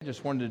I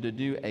just wanted to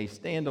do a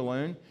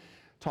standalone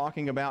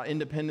talking about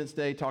Independence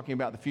Day, talking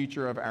about the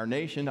future of our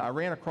nation. I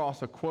ran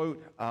across a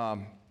quote a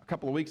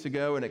couple of weeks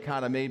ago, and it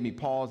kind of made me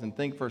pause and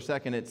think for a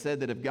second. It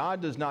said that if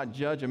God does not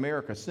judge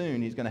America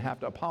soon, he's going to have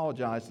to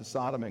apologize to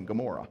Sodom and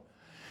Gomorrah.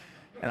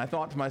 And I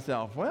thought to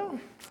myself, well,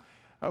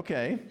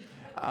 okay.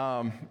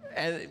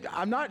 And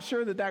I'm not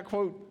sure that that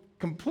quote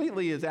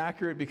completely is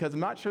accurate because I'm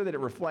not sure that it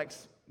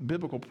reflects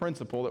biblical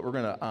principle that we're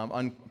going to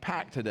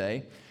unpack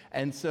today.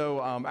 And so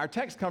our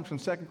text comes from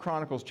 2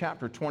 Chronicles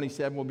chapter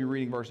 27. We'll be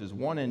reading verses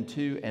 1 and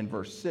 2 and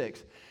verse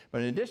 6. But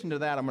in addition to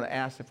that, I'm going to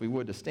ask if we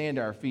would to stand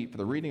to our feet for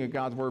the reading of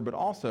God's word, but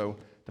also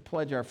to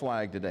pledge our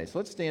flag today. So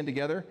let's stand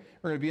together.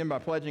 We're going to begin by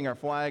pledging our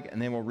flag,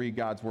 and then we'll read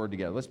God's word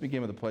together. Let's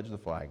begin with the pledge of the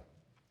flag.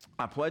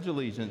 I pledge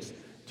allegiance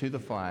to the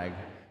flag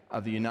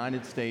of the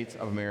United States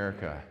of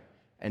America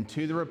and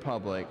to the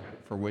republic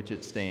for which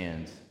it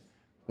stands,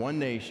 one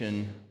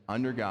nation,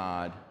 under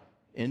God,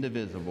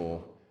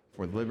 indivisible,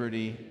 with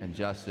liberty and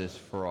justice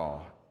for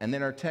all. And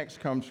then our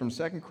text comes from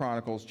 2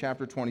 Chronicles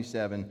chapter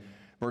 27,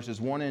 verses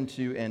 1 and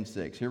 2 and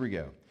 6. Here we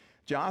go.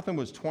 Jotham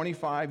was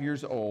 25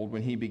 years old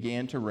when he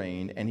began to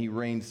reign, and he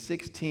reigned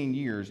 16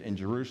 years in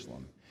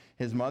Jerusalem.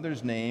 His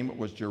mother's name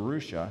was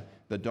Jerusha,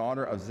 the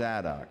daughter of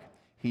Zadok.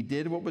 He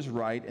did what was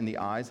right in the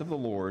eyes of the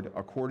Lord,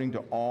 according to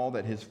all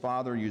that his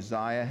father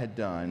Uzziah had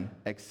done,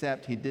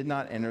 except he did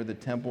not enter the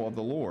temple of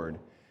the Lord,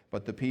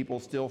 but the people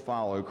still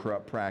followed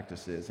corrupt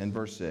practices. In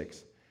verse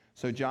 6,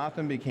 so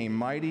Jotham became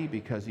mighty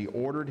because he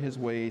ordered his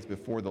ways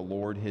before the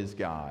Lord his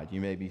God. You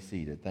may be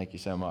seated. Thank you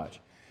so much.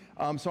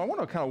 So I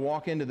want to kind of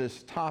walk into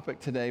this topic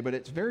today,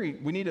 but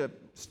we need to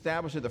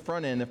establish at the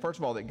front end that, first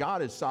of all, that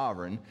God is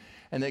sovereign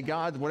and that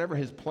God, whatever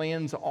his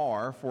plans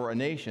are for a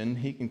nation,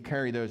 he can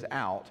carry those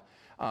out.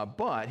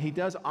 But he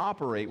does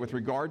operate with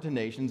regard to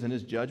nations and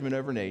his judgment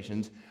over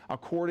nations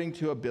according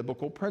to a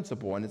biblical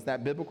principle. And it's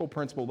that biblical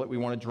principle that we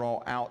want to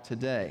draw out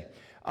today.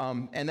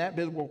 And that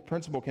biblical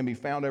principle can be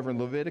found over in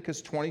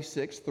Leviticus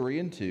 26, 3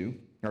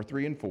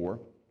 and 4,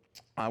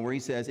 where he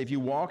says, if you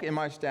walk in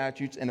my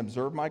statutes and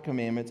observe my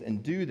commandments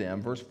and do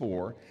them, verse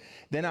 4,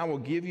 then I will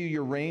give you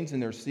your rains in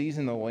their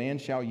season, the land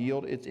shall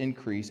yield its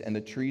increase, and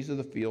the trees of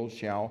the field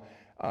shall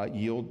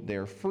yield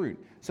their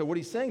fruit. So what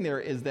he's saying there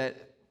is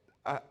that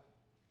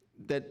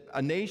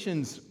a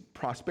nation's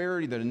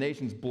prosperity, that a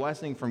nation's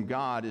blessing from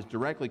God is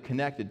directly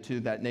connected to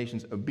that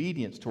nation's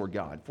obedience toward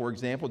God. For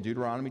example,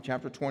 Deuteronomy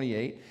chapter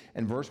 28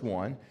 and verse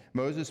 1,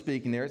 Moses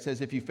speaking there, it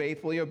says, if you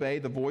faithfully obey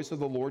the voice of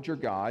the Lord your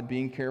God,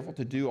 being careful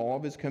to do all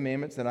of his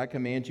commandments that I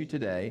command you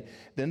today,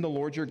 then the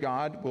Lord your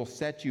God will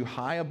set you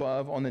high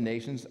above on the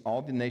nations,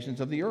 all the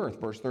nations of the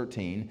earth, verse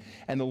 13,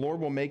 and the Lord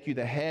will make you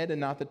the head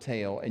and not the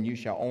tail, and you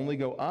shall only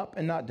go up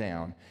and not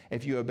down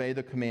if you obey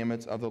the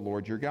commandments of the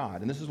Lord your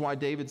God. And this is why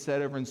David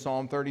said over in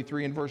Psalm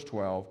 33 and verse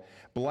 12,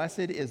 blessed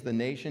is the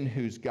nation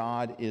whose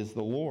God is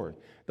the Lord.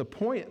 The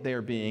point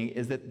there being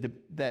is that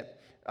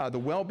the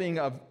well-being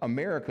of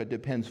America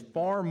depends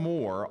far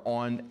more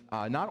on,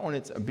 not on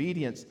its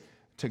obedience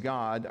to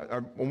God,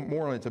 or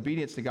more on its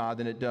obedience to God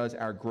than it does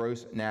our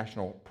gross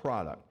national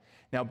product.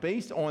 Now,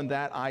 based on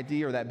that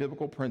idea or that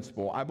biblical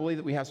principle, I believe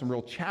that we have some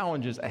real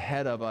challenges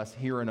ahead of us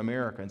here in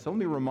America. And so let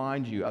me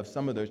remind you of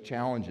some of those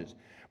challenges.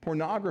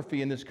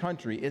 Pornography in this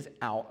country is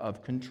out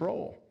of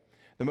control.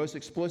 The most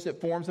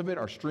explicit forms of it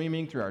are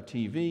streaming through our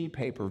TV,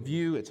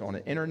 pay-per-view, it's on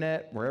the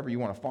internet, wherever you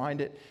want to find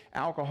it.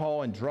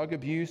 Alcohol and drug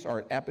abuse are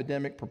at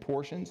epidemic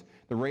proportions.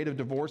 The rate of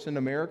divorce in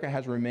America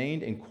has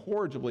remained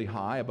incorrigibly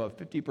high, above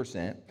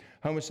 50%.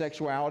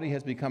 Homosexuality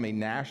has become a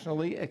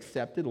nationally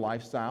accepted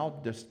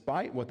lifestyle,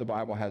 despite what the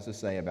Bible has to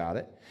say about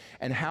it.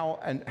 And how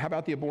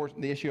about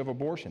the issue of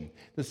abortion?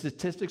 The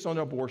statistics on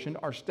abortion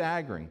are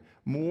staggering.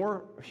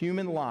 More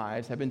human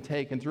lives have been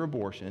taken through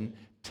abortion,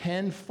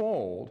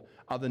 tenfold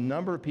of the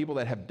number of people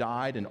that have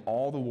died in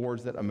all the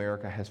wars that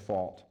America has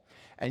fought.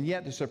 And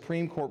yet the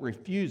Supreme Court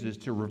refuses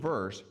to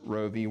reverse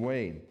Roe v.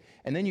 Wade.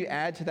 And then you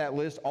add to that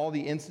list all the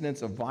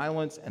incidents of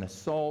violence and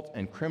assault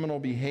and criminal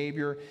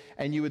behavior,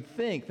 and you would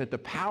think that the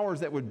powers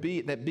that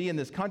be in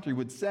this country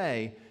would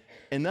say,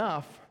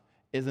 enough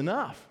is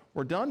enough.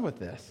 We're done with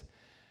this.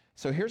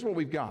 So here's what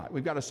we've got.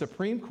 We've got a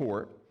Supreme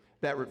Court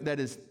that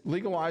has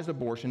legalized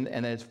abortion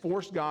and has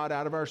forced God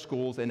out of our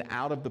schools and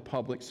out of the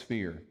public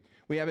sphere.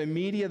 We have a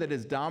media that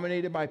is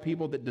dominated by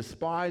people that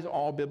despise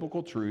all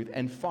biblical truth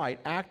and fight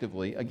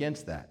actively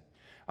against that.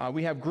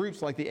 We have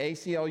groups like the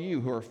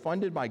ACLU who are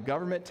funded by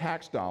government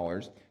tax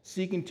dollars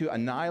seeking to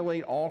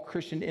annihilate all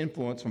Christian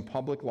influence from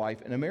public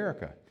life in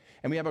America.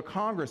 And we have a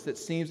Congress that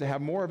seems to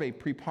have more of a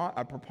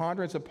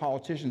preponderance of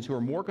politicians who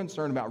are more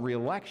concerned about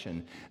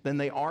re-election than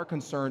they are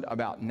concerned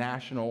about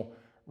national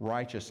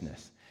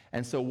righteousness.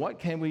 And so what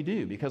can we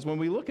do? Because when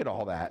we look at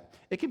all that,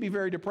 it can be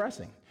very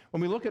depressing. When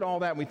we look at all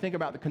that and we think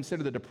about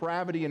consider the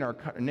depravity in our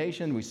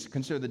nation, we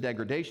consider the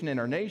degradation in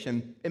our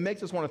nation, it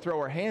makes us want to throw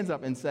our hands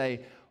up and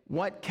say,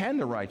 What can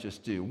the righteous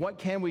do? What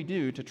can we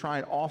do to try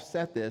and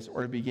offset this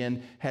or to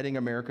begin heading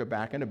America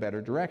back in a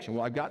better direction?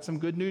 Well, I've got some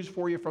good news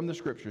for you from the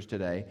scriptures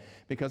today,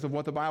 because of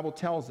what the Bible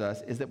tells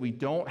us is that we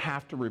don't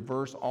have to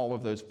reverse all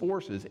of those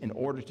forces in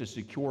order to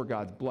secure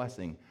God's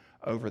blessing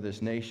over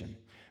this nation.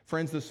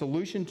 Friends, the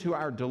solution to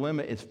our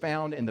dilemma is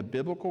found in the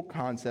biblical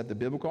concept, the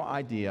biblical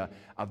idea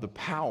of the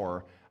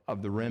power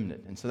of the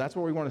remnant. And so that's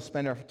where we want to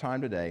spend our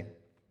time today.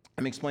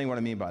 Let me explain what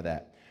I mean by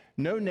that.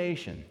 No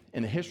nation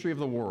in the history of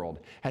the world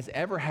has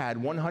ever had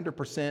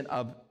 100%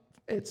 of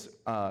its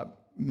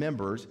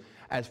members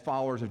as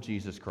followers of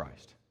Jesus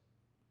Christ,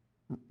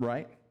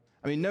 right?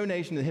 I mean, no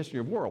nation in the history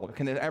of the world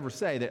can ever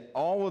say that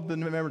all of the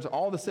members,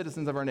 all the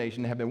citizens of our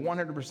nation have been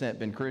 100%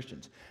 been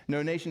Christians.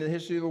 No nation in the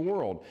history of the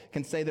world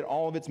can say that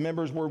all of its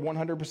members were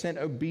 100%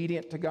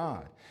 obedient to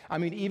God. I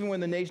mean, even when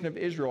the nation of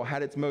Israel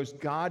had its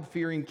most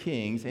God-fearing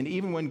kings, and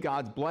even when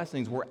God's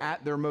blessings were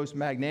at their most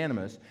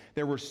magnanimous,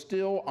 there were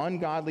still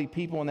ungodly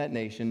people in that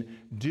nation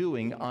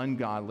doing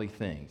ungodly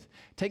things.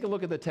 Take a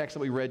look at the text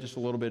that we read just a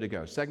little bit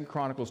ago, 2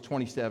 Chronicles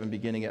 27,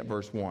 beginning at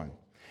verse 1.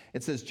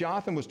 It says,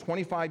 Jotham was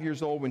 25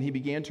 years old when he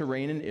began to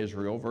reign in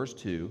Israel, verse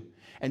 2.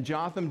 And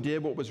Jotham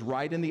did what was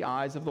right in the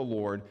eyes of the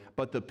Lord,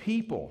 but the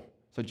people,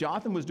 so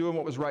Jotham was doing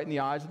what was right in the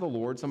eyes of the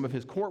Lord. Some of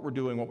his court were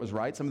doing what was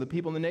right. Some of the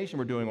people in the nation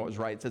were doing what was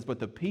right. It says, but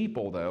the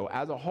people, though,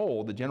 as a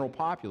whole, the general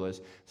populace,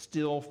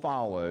 still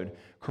followed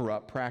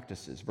corrupt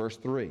practices. Verse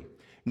 3.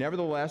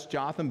 Nevertheless,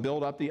 Jotham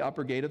built up the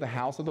upper gate of the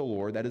house of the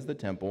Lord, that is the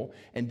temple,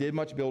 and did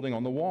much building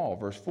on the wall.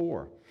 Verse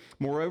 4.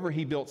 Moreover,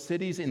 he built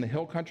cities in the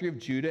hill country of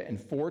Judah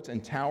and forts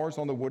and towers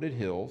on the wooded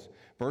hills.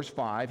 Verse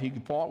 5, he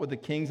fought with the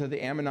kings of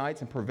the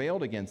Ammonites and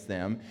prevailed against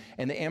them.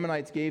 And the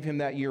Ammonites gave him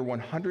that year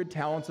 100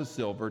 talents of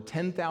silver,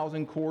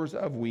 10,000 cores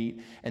of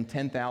wheat, and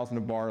 10,000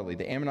 of barley.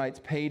 The Ammonites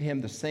paid him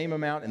the same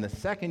amount in the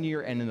second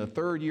year, and in the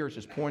third year, it's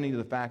just pointing to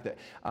the fact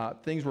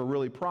that things were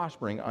really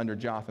prospering under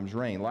Jotham's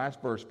reign.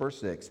 Last verse, verse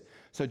 6.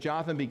 So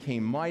Jotham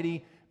became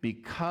mighty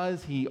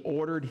because he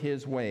ordered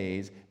his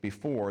ways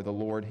before the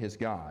Lord his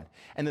God.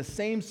 And the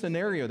same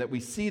scenario that we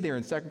see there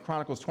in 2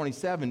 Chronicles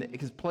 27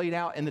 is played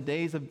out in the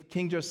days of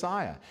King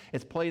Josiah.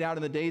 It's played out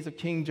in the days of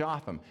King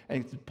Jotham.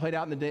 And it's played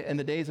out in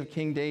the days of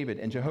King David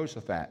and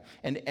Jehoshaphat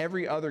and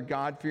every other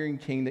God-fearing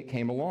king that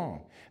came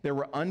along. There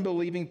were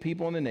unbelieving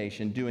people in the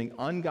nation doing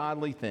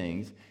ungodly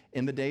things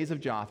in the days of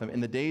Jotham,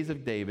 in the days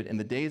of David, in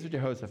the days of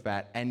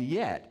Jehoshaphat, and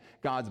yet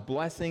God's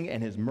blessing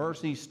and his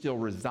mercy still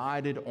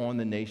resided on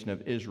the nation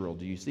of Israel.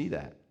 Do you see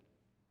that?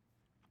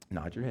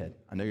 Nod your head.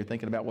 I know you're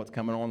thinking about what's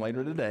coming on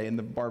later today and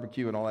the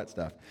barbecue and all that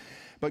stuff.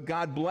 But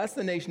God blessed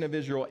the nation of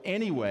Israel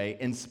anyway,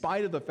 in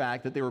spite of the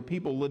fact that there were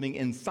people living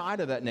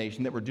inside of that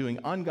nation that were doing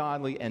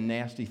ungodly and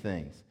nasty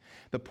things.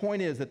 The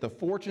point is that the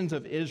fortunes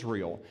of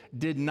Israel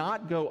did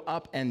not go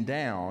up and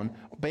down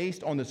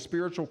based on the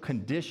spiritual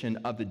condition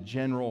of the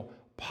general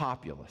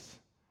populace.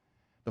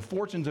 The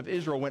fortunes of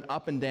Israel went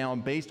up and down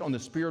based on the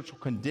spiritual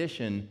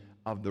condition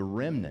of the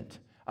remnant,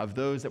 of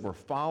those that were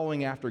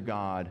following after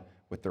God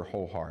with their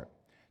whole heart.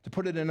 To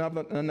put it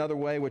another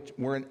way,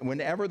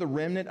 whenever the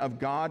remnant of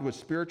God was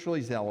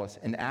spiritually zealous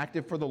and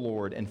active for the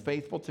Lord and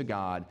faithful to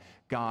God,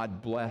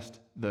 God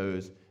blessed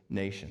those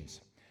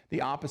nations.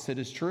 The opposite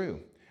is true.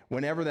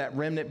 Whenever that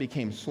remnant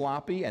became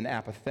sloppy and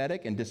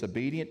apathetic and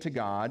disobedient to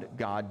God,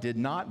 God did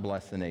not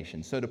bless the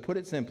nation. So to put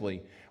it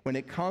simply, when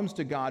it comes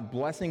to God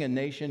blessing a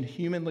nation,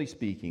 humanly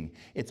speaking,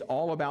 it's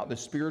all about the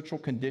spiritual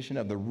condition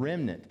of the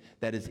remnant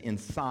that is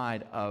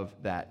inside of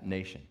that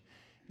nation.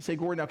 You say,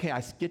 Gordon, okay,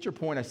 I get your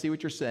point. I see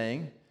what you're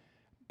saying,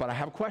 but I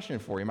have a question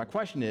for you. My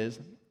question is,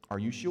 are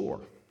you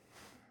sure?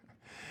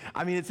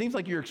 I mean, it seems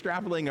like you're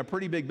extrapolating a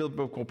pretty big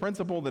biblical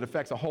principle that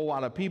affects a whole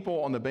lot of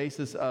people on the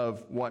basis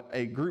of what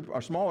a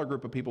smaller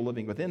group of people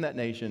living within that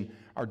nation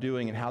are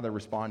doing and how they're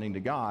responding to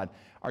God.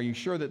 Are you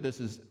sure that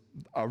this is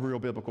a real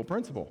biblical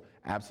principle?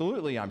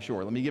 Absolutely, I'm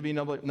sure. Let me give you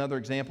another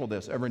example of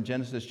this over in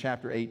Genesis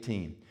chapter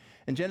 18.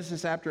 In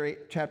Genesis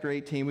chapter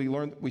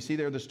 18, we see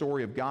there the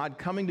story of God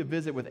coming to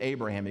visit with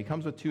Abraham. He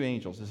comes with two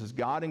angels. This is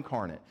God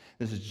incarnate.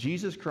 This is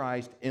Jesus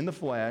Christ in the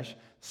flesh,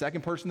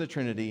 second person of the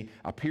Trinity,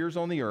 appears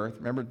on the earth.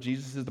 Remember,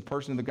 Jesus is the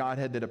person of the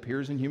Godhead that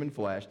appears in human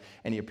flesh.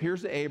 And he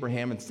appears to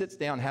Abraham and sits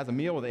down, has a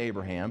meal with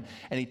Abraham.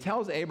 And he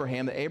tells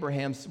Abraham that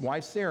Abraham's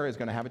wife Sarah is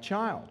going to have a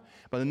child.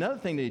 But another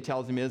thing that he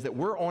tells him is that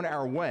we're on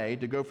our way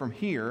to go from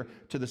here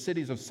to the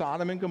cities of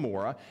Sodom and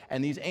Gomorrah.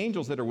 And these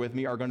angels that are with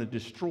me are going to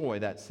destroy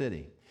that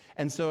city.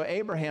 And so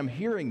Abraham,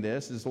 hearing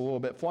this, is a little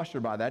bit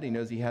flustered by that. He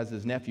knows he has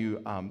his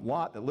nephew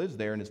Lot that lives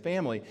there and his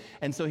family.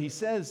 And so he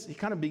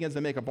kind of begins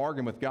to make a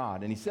bargain with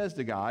God. And he says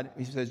to God,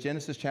 he says,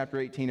 Genesis chapter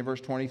 18 and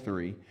verse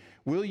 23,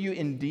 will you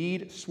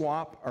indeed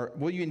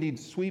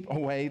sweep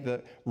away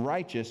the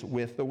righteous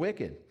with the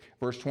wicked?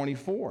 Verse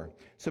 24,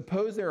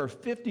 suppose there are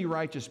 50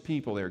 righteous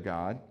people there,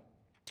 God,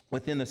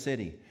 within the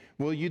city.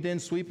 Will you then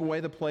sweep away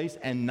the place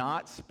and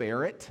not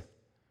spare it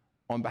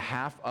on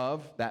behalf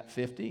of that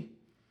 50?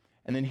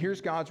 And then here's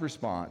God's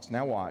response.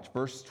 Now watch,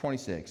 verse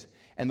 26.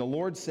 And the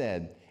Lord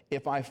said,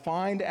 if I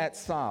find at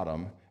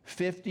Sodom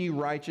 50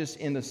 righteous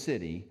in the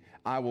city,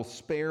 I will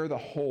spare the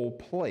whole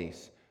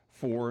place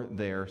for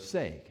their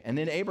sake. And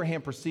then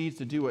Abraham proceeds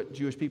to do what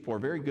Jewish people are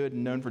very good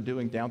and known for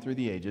doing down through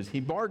the ages.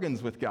 He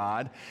bargains with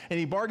God, and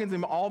he bargains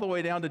him all the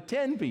way down to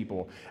 10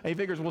 people. And he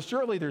figures, well,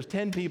 surely there's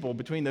 10 people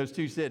between those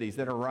two cities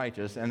that are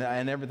righteous, and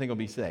everything will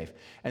be safe.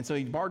 And so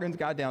he bargains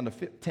God down to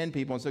 10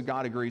 people, and so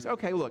God agrees,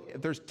 okay, look,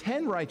 if there's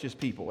 10 righteous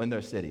people in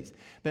those cities,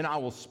 then I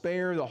will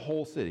spare the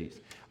whole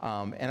cities,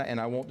 and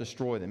I won't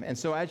destroy them. And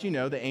so, as you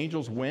know, the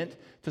angels went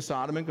to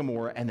Sodom and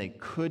Gomorrah, and they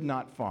could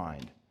not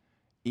find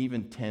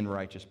even 10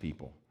 righteous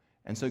people.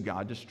 And so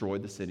God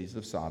destroyed the cities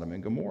of Sodom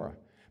and Gomorrah.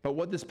 But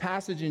what this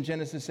passage in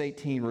Genesis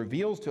 18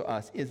 reveals to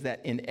us is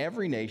that in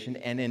every nation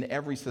and in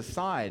every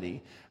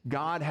society,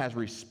 God has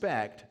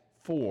respect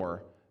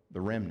for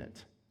the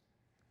remnant.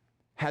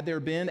 Had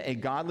there been a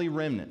godly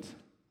remnant,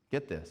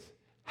 get this,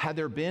 had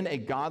there been a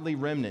godly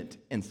remnant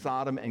in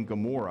Sodom and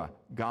Gomorrah,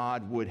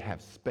 God would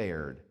have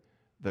spared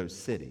those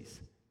cities.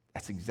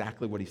 That's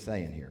exactly what he's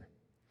saying here.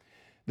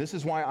 This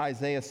is why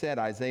Isaiah said,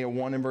 Isaiah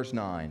 1 and verse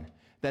 9,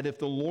 that if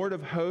the Lord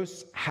of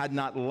hosts had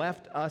not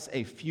left us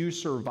a few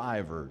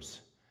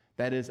survivors,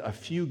 that is, a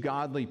few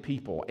godly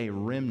people, a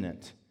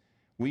remnant,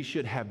 we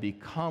should have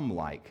become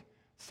like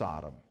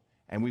Sodom,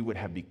 and we would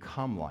have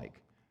become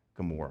like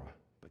Gomorrah.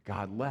 But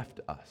God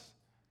left us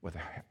with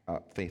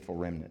a faithful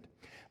remnant.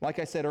 Like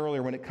I said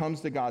earlier, when it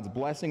comes to God's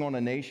blessing on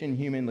a nation,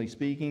 humanly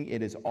speaking,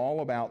 it is all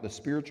about the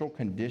spiritual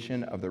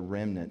condition of the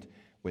remnant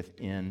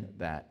within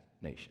that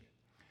nation.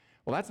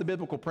 Well, that's the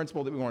biblical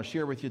principle that we want to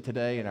share with you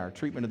today in our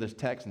treatment of this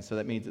text, and so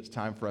that means it's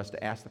time for us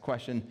to ask the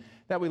question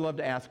that we love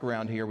to ask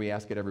around here. We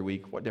ask it every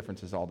week. What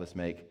difference does all this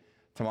make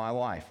to my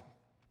life?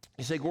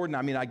 You say, Gordon,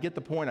 I get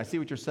the point. I see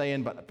what you're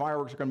saying, but the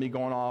fireworks are going to be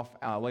going off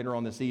later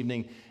on this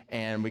evening,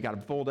 and we got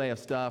a full day of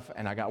stuff,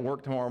 and I got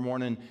work tomorrow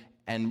morning,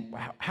 and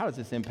how does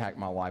this impact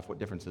my life? What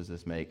difference does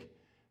this make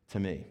to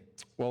me?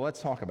 Well,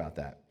 let's talk about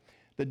that.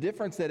 The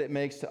difference that it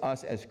makes to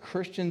us as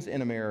Christians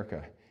in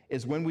America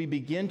is when we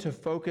begin to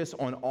focus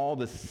on all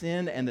the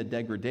sin and the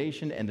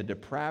degradation and the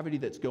depravity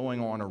that's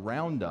going on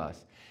around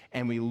us,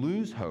 and we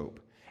lose hope,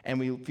 and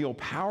we feel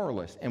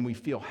powerless, and we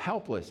feel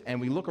helpless, and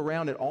we look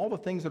around at all the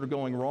things that are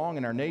going wrong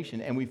in our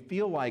nation, and we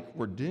feel like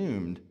we're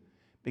doomed,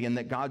 and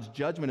that God's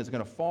judgment is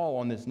going to fall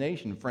on this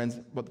nation. Friends,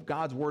 what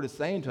God's word is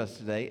saying to us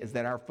today is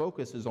that our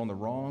focus is on the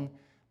wrong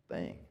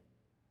thing,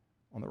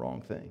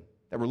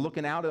 That we're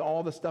looking out at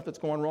all the stuff that's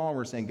going wrong.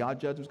 We're saying God's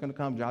judgment's going to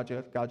come,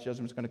 God's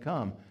judgment's going to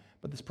come.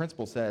 But this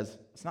principle says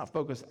it's not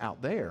focused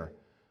out there,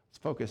 it's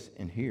focused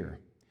in here.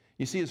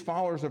 You see, as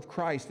followers of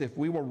Christ, if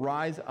we will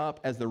rise up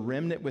as the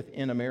remnant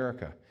within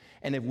America,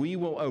 and if we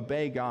will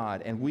obey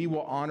God, and we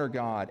will honor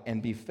God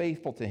and be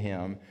faithful to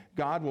him,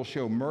 God will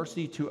show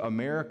mercy to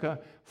America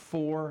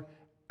for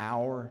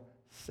our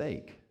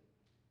sake.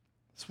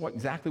 That's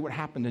exactly what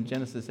happened in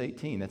Genesis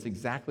 18. That's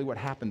exactly what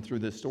happened through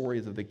the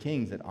stories of the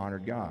kings that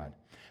honored God.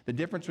 The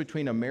difference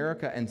between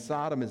America and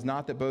Sodom is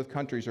not that both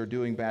countries are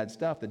doing bad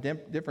stuff. The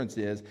difference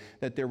is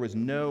that there was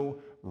no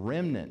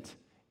remnant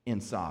in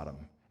Sodom,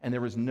 and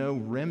there was no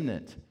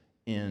remnant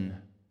in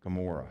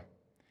Gomorrah.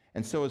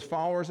 And so as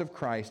followers of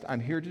Christ, I'm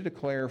here to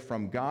declare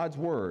from God's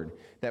word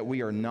that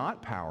we are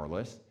not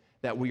powerless,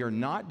 that we are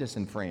not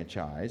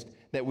disenfranchised,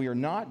 that we are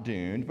not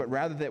doomed, but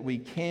rather that we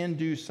can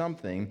do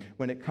something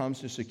when it comes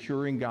to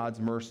securing God's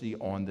mercy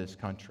on this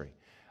country.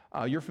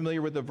 You're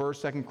familiar with the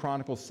verse, 2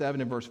 Chronicles 7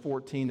 and verse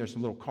 14. There's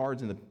some little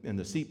cards in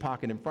the seat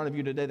pocket in front of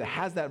you today that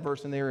has that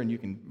verse in there, and you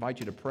can invite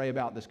you to pray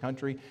about this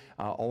country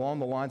along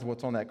the lines of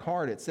what's on that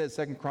card. It says,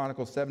 2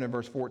 Chronicles 7 and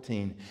verse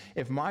 14,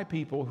 if my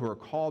people who are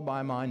called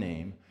by my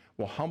name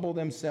will humble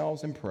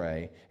themselves and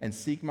pray and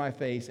seek my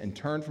face and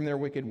turn from their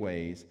wicked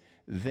ways,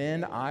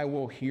 then I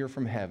will hear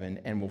from heaven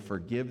and will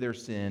forgive their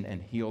sin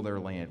and heal their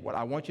land. What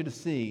I want you to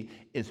see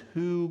is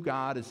who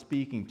God is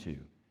speaking to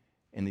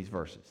in these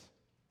verses.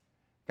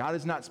 God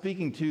is not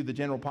speaking to the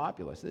general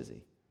populace, is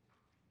he?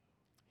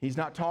 He's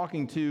not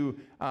talking to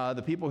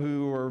the people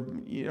who are,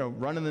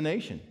 running the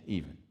nation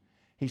even.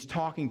 He's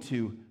talking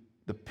to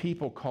the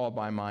people called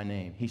by my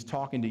name. He's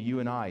talking to you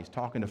and I. He's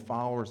talking to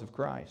followers of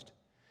Christ.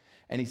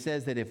 And he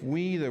says that if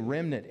we, the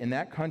remnant in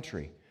that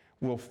country,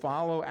 will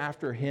follow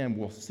after him,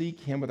 will seek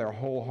him with our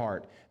whole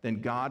heart,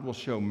 then God will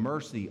show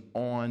mercy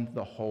on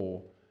the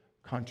whole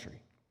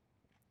country.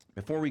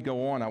 Before we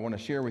go on, I want to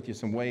share with you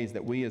some ways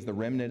that we as the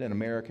remnant in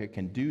America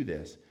can do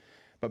this.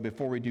 But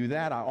before we do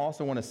that, I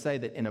also want to say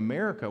that in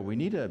America, we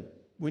need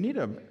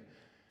to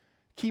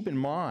keep in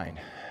mind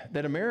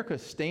that America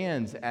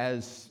stands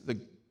as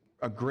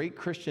a great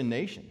Christian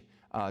nation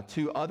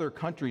to other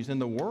countries in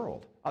the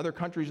world. Other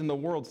countries in the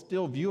world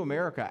still view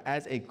America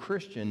as a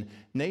Christian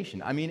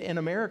nation. In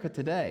America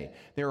today,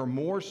 there are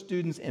more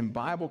students in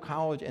Bible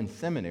college and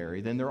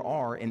seminary than there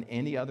are in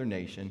any other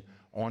nation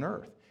on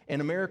earth. In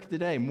America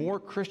today,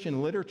 more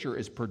Christian literature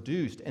is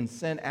produced and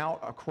sent out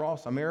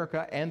across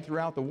America and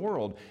throughout the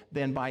world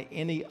than by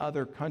any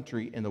other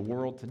country in the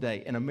world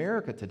today. In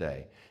America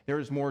today, there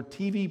is more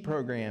TV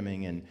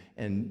programming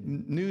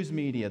and news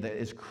media that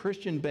is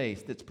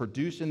Christian-based that's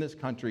produced in this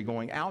country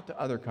going out to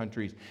other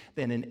countries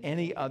than in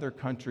any other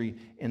country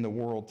in the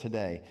world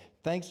today.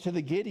 Thanks to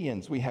the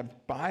Gideons, we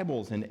have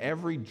Bibles in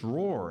every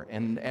drawer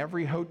and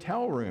every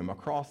hotel room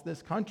across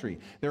this country.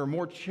 There are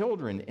more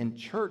children in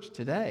church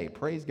today,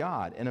 praise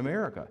God, in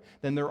America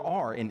than there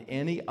are in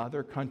any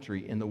other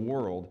country in the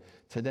world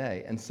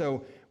today. And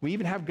so we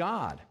even have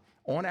God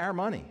on our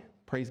money,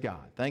 praise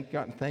God. Thank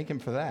God, thank Him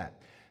for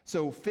that.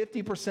 So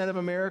 50% of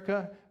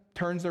America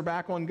turns their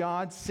back on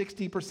God.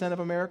 60% of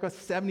America,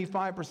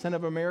 75%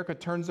 of America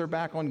turns their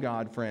back on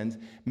God, friends.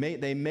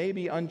 They may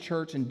be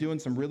unchurched and doing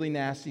some really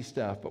nasty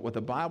stuff, but what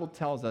the Bible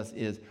tells us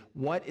is,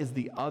 what is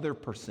the other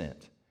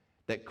percent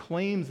that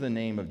claims the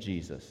name of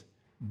Jesus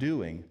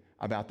doing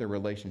about their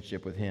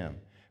relationship with Him?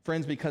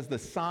 Friends, because the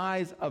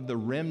size of the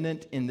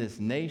remnant in this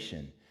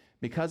nation,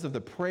 because of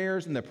the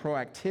prayers and the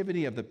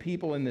proactivity of the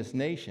people in this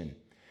nation,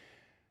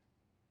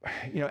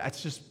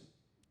 that's just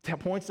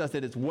points to us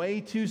that it's way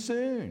too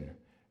soon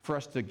for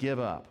us to give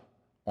up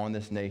on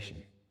this nation.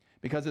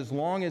 Because as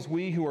long as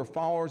we who are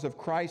followers of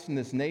Christ in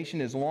this nation,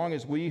 as long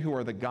as we who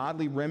are the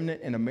godly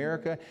remnant in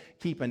America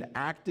keep an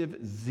active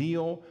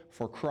zeal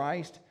for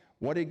Christ,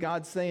 what did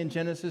God say in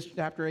Genesis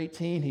chapter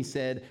 18? He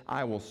said,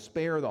 I will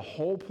spare the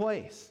whole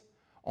place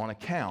on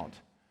account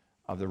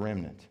of the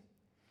remnant.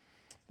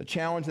 The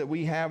challenge that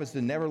we have is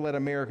to never let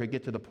America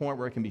get to the point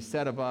where it can be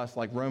said of us,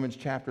 like Romans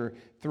chapter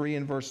 3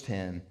 and verse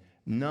 10,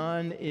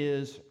 none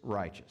is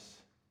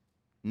righteous.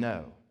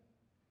 No,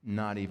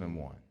 not even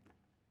one.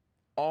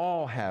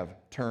 All have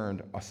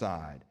turned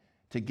aside.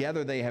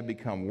 Together they have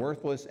become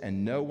worthless,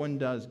 and no one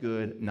does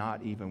good,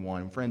 not even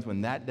one. Friends,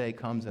 when that day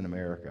comes in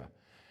America,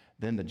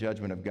 then the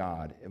judgment of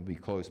God will be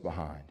close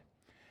behind.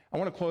 I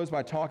want to close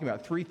by talking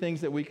about 3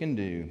 things that we can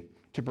do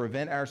to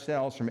prevent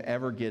ourselves from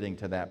ever getting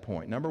to that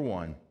point. Number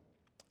 1,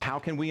 how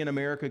can we in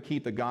America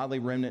keep the godly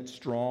remnant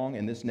strong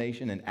in this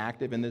nation and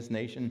active in this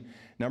nation?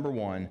 Number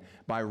 1,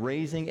 by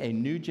raising a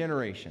new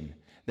generation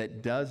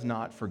that does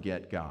not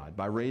forget God.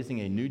 By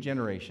raising a new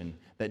generation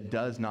that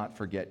does not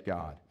forget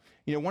God.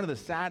 One of the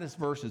saddest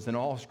verses in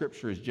all of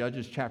Scripture is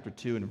Judges chapter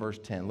 2 and verse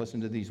 10. Listen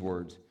to these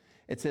words.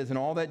 It says, and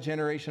all that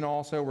generation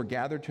also were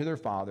gathered to their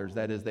fathers,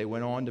 that is, they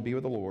went on to be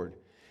with the Lord.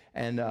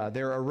 And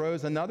there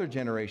arose another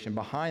generation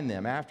behind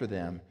them, after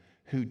them,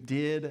 who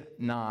did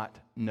not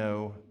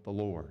know the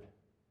Lord,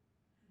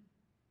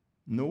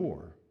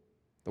 nor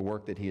the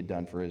work that He had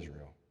done for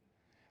Israel.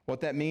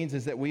 What that means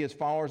is that we as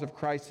followers of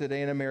Christ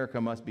today in America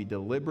must be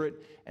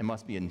deliberate and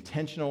must be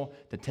intentional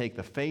to take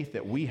the faith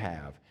that we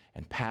have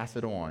and pass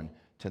it on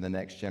to the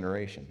next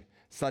generation,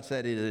 such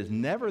that it is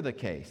never the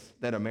case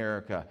that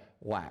America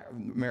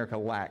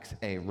lacks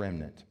a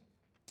remnant.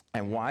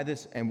 And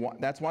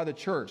that's why this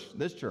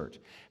church,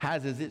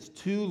 has as its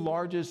 2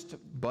 largest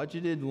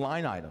budgeted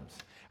line items,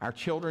 our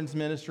children's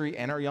ministry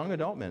and our young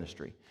adult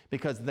ministry,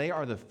 because they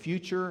are the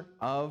future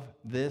of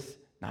this,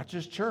 not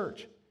just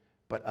church,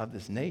 but of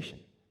this nation.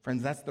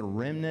 Friends, that's the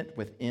remnant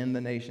within the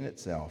nation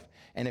itself.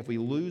 And if we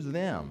lose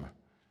them,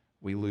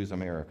 we lose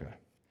America.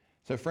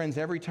 So friends,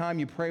 every time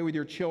you pray with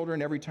your children,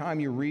 every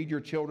time you read your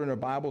children a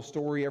Bible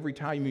story, every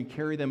time you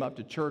carry them up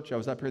to church. I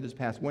was up here this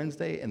past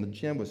Wednesday, and the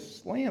gym was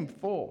slammed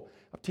full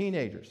of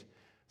teenagers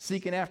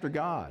seeking after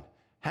God,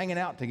 hanging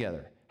out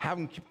together,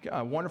 having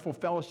a wonderful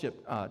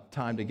fellowship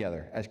time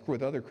together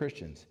with other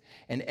Christians.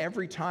 And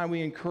every time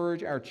we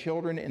encourage our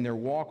children in their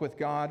walk with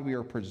God, we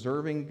are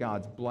preserving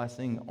God's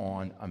blessing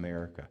on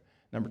America.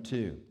 Number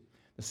 2,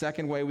 the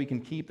second way we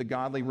can keep the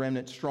godly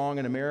remnant strong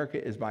in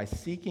America is by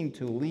seeking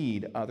to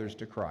lead others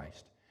to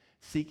Christ.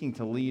 Seeking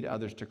to lead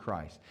others to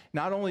Christ.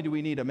 Not only do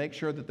we need to make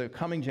sure that the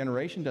coming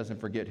generation doesn't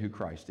forget who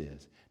Christ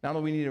is, not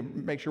only do we need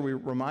to make sure we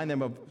remind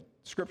them of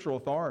scriptural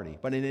authority,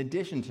 but in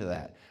addition to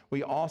that,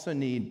 we also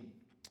need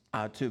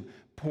to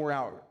pour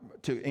out,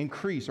 to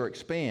increase or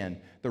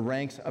expand the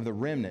ranks of the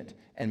remnant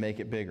and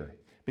make it bigger.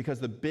 Because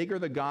the bigger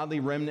the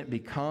godly remnant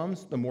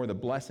becomes, the more the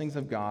blessings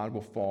of God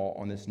will fall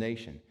on this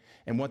nation.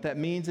 And what that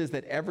means is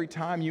that every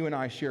time you and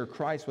I share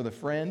Christ with a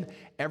friend,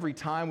 every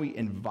time we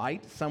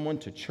invite someone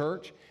to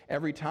church,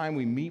 every time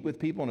we meet with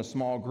people in a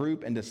small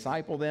group and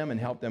disciple them and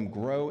help them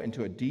grow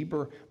into a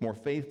deeper, more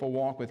faithful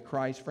walk with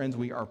Christ, friends,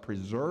 we are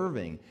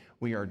preserving,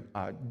 we are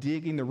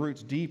digging the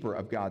roots deeper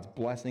of God's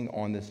blessing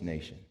on this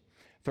nation.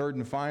 Third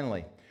and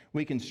finally,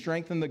 we can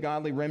strengthen the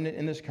godly remnant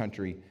in this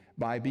country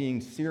by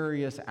being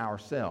serious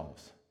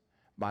ourselves,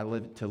 by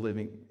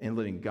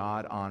living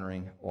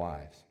God-honoring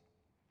lives.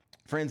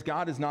 Friends,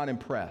 God is not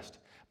impressed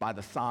by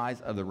the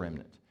size of the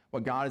remnant.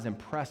 What God is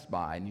impressed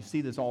by, and you see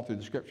this all through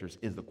the Scriptures,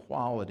 is the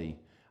quality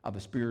of the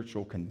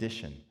spiritual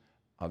condition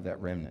of that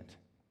remnant.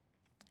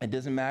 It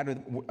doesn't matter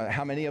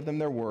how many of them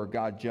there were,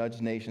 God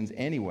judged nations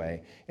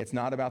anyway. It's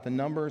not about the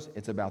numbers,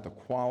 it's about the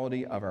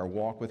quality of our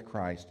walk with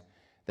Christ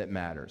that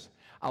matters.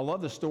 I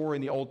love the story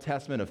in the Old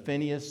Testament of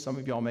Phinehas. Some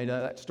of y'all may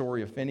know that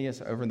story of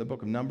Phinehas over in the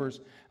book of Numbers.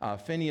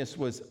 Phinehas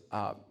was...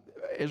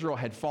 Israel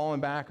had fallen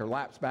back or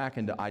lapsed back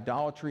into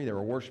idolatry. They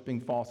were worshiping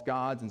false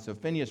gods. And so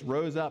Phinehas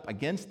rose up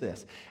against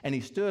this. And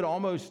he stood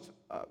almost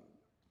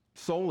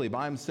solely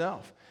by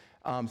himself,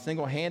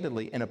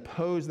 single-handedly, and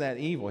opposed that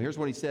evil. Here's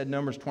what he said in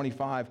Numbers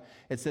 25.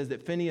 It says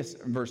that Phinehas,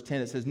 verse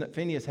 10, it says,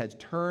 Phinehas has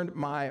turned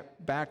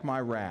back my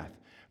wrath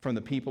from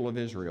the people of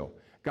Israel.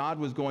 God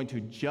was going to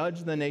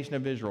judge the nation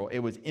of Israel. It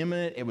was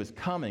imminent, it was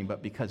coming,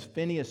 but because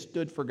Phinehas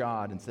stood for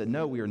God and said,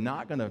 no, we are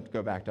not going to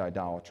go back to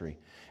idolatry,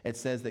 it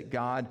says that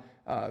God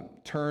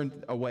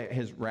turned away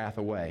his wrath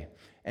away.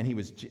 And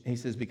he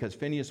says, because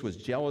Phinehas was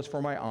jealous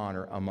for my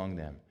honor among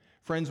them.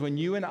 Friends, when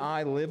you and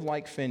I live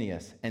like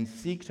Phinehas and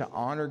seek to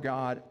honor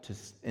God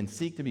and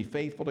seek to be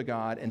faithful to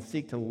God and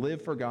seek to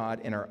live for God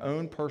in our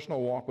own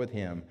personal walk with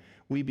him,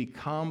 we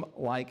become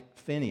like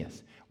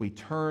Phinehas. We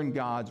turn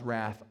God's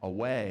wrath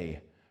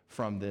away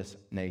from this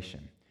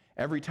nation.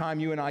 Every time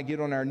you and I get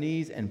on our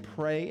knees and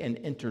pray and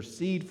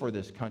intercede for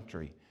this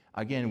country,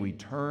 again, we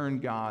turn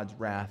God's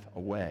wrath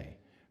away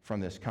from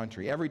this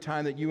country. Every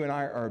time that you and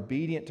I are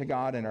obedient to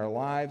God in our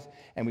lives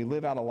and we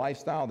live out a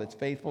lifestyle that's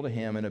faithful to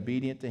him and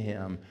obedient to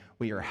him,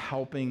 we are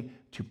helping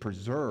to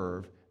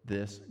preserve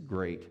this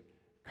great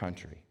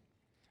country.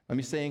 Let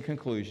me say in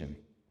conclusion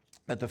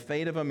that the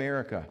fate of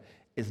America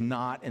is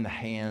not in the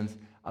hands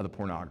of the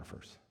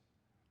pornographers.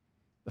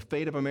 The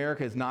fate of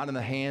America is not in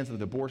the hands of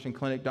the abortion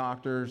clinic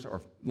doctors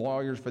or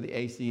lawyers for the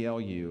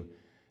ACLU.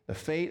 The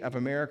fate of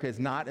America is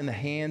not in the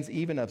hands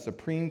even of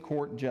Supreme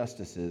Court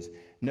justices.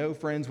 No,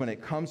 friends, when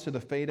it comes to the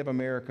fate of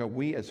America,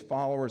 we as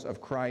followers of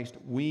Christ,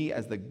 we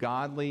as the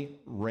godly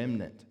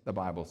remnant, the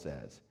Bible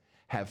says,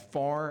 have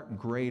far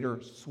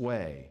greater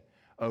sway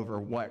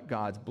over what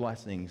God's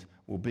blessings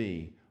will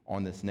be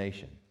on this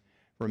nation.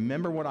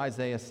 Remember what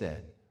Isaiah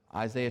said.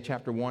 Isaiah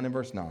chapter 1 and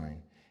verse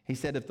 9. He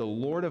said, if the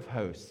Lord of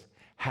hosts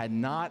had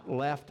not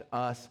left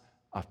us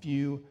a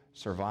few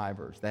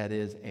survivors, that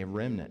is, a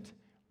remnant,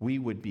 we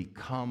would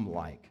become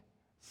like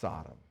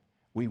Sodom.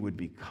 We would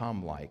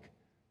become like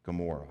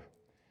Gomorrah.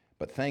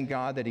 But thank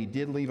God that he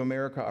did leave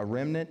America a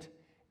remnant,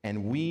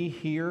 and we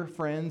here,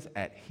 friends,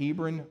 at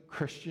Hebron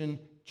Christian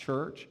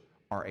Church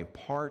are a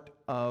part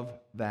of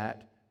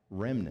that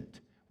remnant.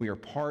 We are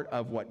part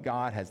of what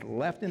God has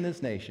left in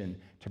this nation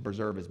to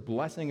preserve his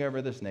blessing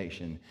over this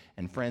nation.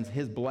 And friends,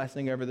 his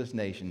blessing over this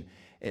nation,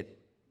 it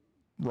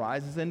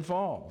rises and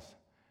falls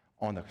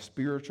on the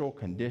spiritual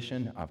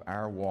condition of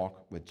our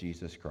walk with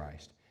Jesus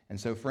Christ. And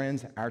so,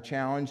 friends, our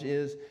challenge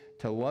is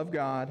to love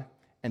God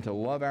and to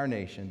love our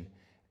nation.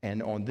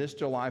 And on this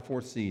July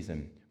 4th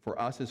season, for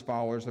us as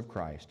followers of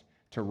Christ,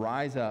 to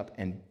rise up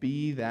and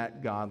be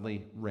that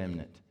godly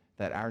remnant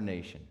that our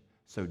nation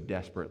so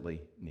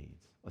desperately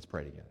needs. Let's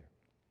pray together.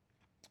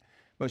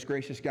 Most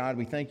gracious God,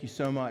 we thank you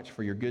so much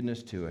for your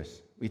goodness to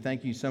us. We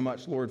thank you so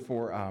much, Lord,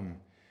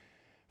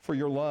 for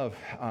your love,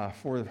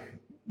 for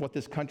what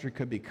this country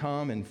could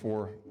become and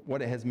for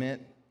what it has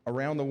meant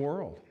around the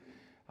world.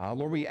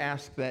 Lord, we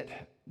ask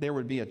that there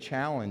would be a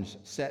challenge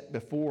set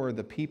before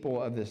the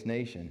people of this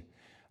nation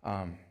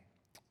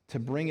to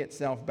bring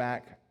itself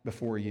back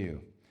before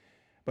you.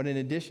 But in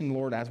addition,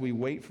 Lord, as we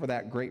wait for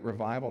that great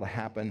revival to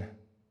happen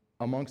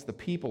amongst the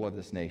people of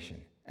this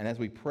nation, and as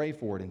we pray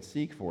for it and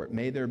seek for it,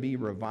 may there be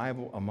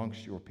revival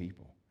amongst your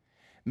people.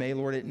 May,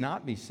 Lord, it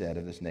not be said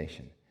of this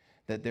nation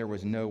that there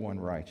was no one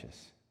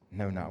righteous,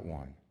 no, not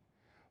one.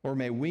 Or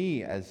may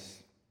we,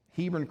 as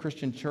Hebron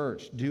Christian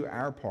Church, do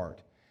our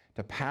part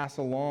to pass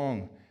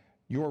along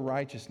your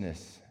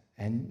righteousness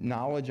and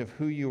knowledge of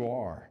who you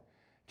are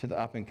to the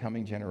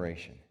up-and-coming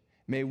generation.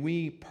 May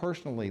we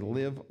personally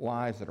live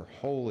lives that are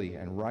holy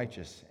and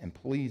righteous and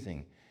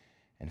pleasing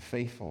and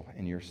faithful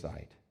in your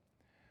sight.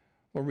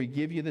 Lord, we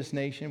give you this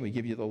nation. We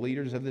give you the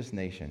leaders of this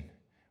nation.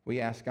 We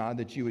ask, God,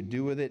 that you would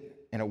do with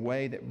it in a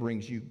way that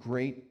brings you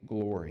great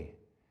glory,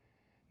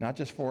 not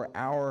just for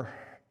our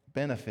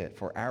benefit,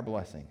 for our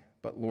blessing,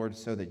 but, Lord,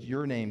 so that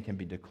your name can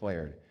be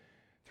declared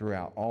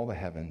throughout all the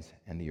heavens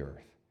and the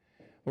earth.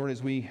 Lord,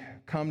 as we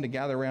come to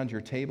gather around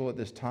your table at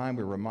this time,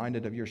 we're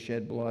reminded of your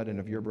shed blood and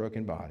of your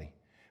broken body.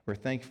 We're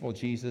thankful,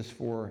 Jesus,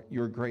 for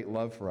your great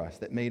love for us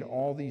that made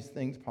all these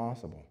things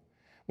possible.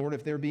 Lord,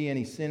 if there be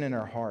any sin in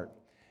our heart,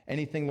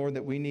 anything, Lord,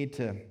 that we need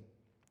to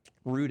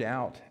root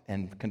out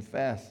and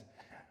confess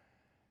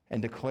and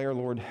declare,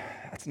 Lord,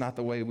 that's not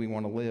the way we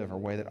want to live or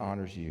way that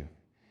honors you.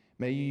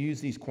 May you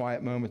use these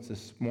quiet moments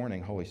this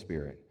morning, Holy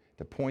Spirit,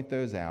 to point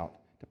those out,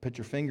 to put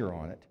your finger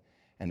on it,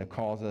 and to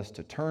cause us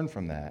to turn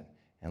from that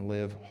and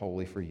live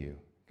wholly for you.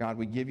 God,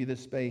 we give you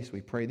this space.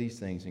 We pray these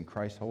things in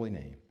Christ's holy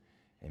name.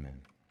 Amen.